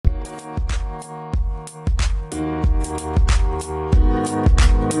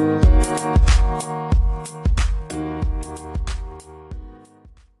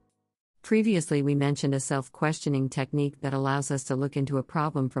Previously, we mentioned a self-questioning technique that allows us to look into a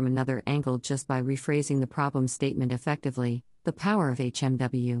problem from another angle just by rephrasing the problem statement effectively, the power of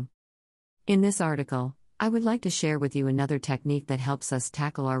HMW. In this article, I would like to share with you another technique that helps us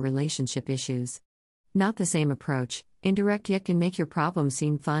tackle our relationship issues. Not the same approach, indirect yet can make your problem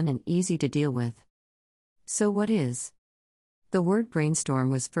seem fun and easy to deal with. So what is? The word brainstorm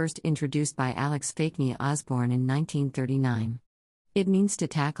was first introduced by Alex Fakney Osborne in 1939. It means to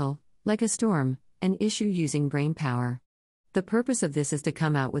tackle, like a storm, an issue using brain power. The purpose of this is to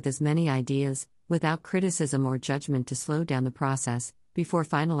come out with as many ideas, without criticism or judgment, to slow down the process, before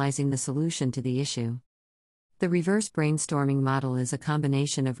finalizing the solution to the issue. The reverse brainstorming model is a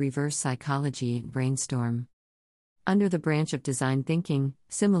combination of reverse psychology and brainstorm. Under the branch of design thinking,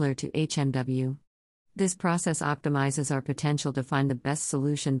 similar to HMW. This process optimizes our potential to find the best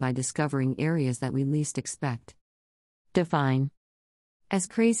solution by discovering areas that we least expect. Define. As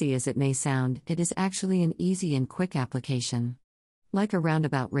crazy as it may sound, it is actually an easy and quick application. Like a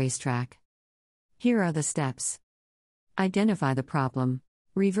roundabout racetrack. Here are the steps. Identify the problem.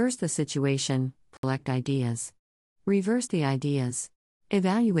 Reverse the situation. Collect ideas. Reverse the ideas.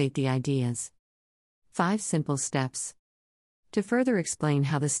 Evaluate the ideas. 5 simple steps. To further explain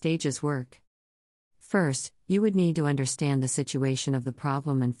how the stages work. First, you would need to understand the situation of the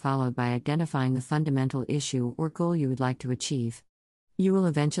problem, and followed by identifying the fundamental issue or goal you would like to achieve. You will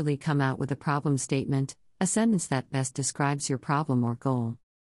eventually come out with a problem statement, a sentence that best describes your problem or goal.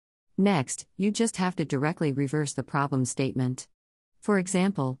 Next, you just have to directly reverse the problem statement. For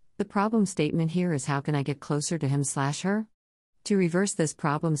example, the problem statement here is, how can I get closer to him/her? To reverse this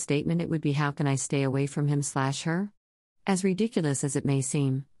problem statement, it would be, how can I stay away from him/her? As ridiculous as it may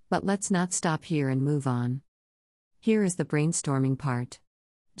seem, but let's not stop here and move on. Here is the brainstorming part.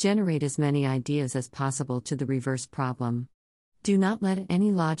 Generate as many ideas as possible to the reverse problem. Do not let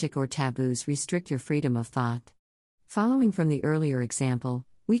any logic or taboos restrict your freedom of thought. Following from the earlier example,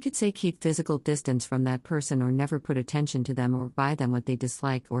 we could say keep physical distance from that person, or never put attention to them or buy them what they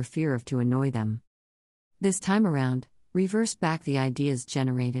dislike or fear of to annoy them. This time around, reverse back the ideas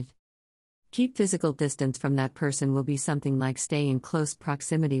generated. Keep physical distance from that person will be something like stay in close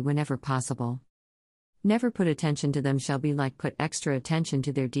proximity whenever possible. Never put attention to them shall be like put extra attention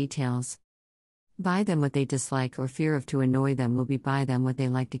to their details. Buy them what they dislike or fear of to annoy them will be buy them what they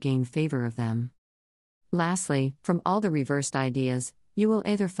like to gain favor of them. Lastly, from all the reversed ideas, you will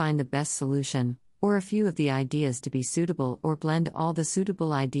either find the best solution, or a few of the ideas to be suitable, or blend all the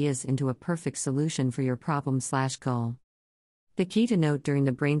suitable ideas into a perfect solution for your problem/goal. The key to note during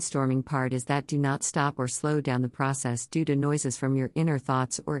the brainstorming part is that do not stop or slow down the process due to noises from your inner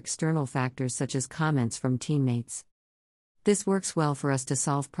thoughts or external factors such as comments from teammates. This works well for us to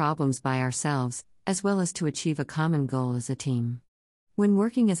solve problems by ourselves, as well as to achieve a common goal as a team. When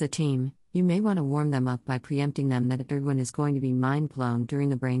working as a team, you may want to warm them up by preempting them that everyone is going to be mind-blown during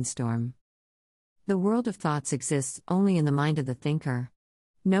the brainstorm. The world of thoughts exists only in the mind of the thinker.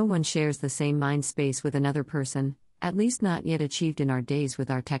 No one shares the same mind space with another person, at least not yet achieved in our days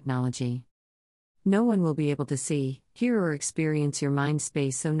with our technology. No one will be able to see, hear, or experience your mind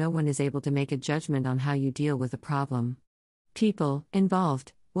space, so no one is able to make a judgment on how you deal with a problem. People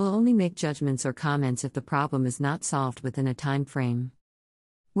involved will only make judgments or comments if the problem is not solved within a time frame.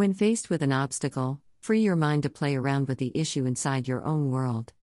 When faced with an obstacle, free your mind to play around with the issue inside your own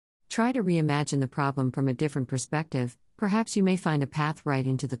world. Try to reimagine the problem from a different perspective, perhaps you may find a path right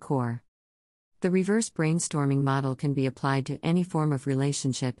into the core. The reverse brainstorming model can be applied to any form of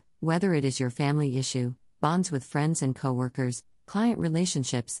relationship, whether it is your family issue, bonds with friends and coworkers, client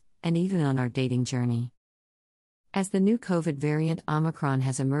relationships, and even on our dating journey. As the new COVID variant Omicron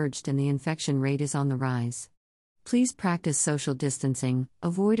has emerged and the infection rate is on the rise, please practice social distancing,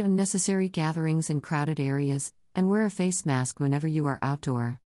 avoid unnecessary gatherings in crowded areas, and wear a face mask whenever you are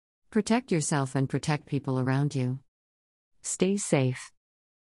outdoor. Protect yourself and protect people around you. Stay safe.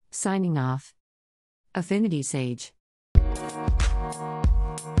 Signing off. Affinity Sage.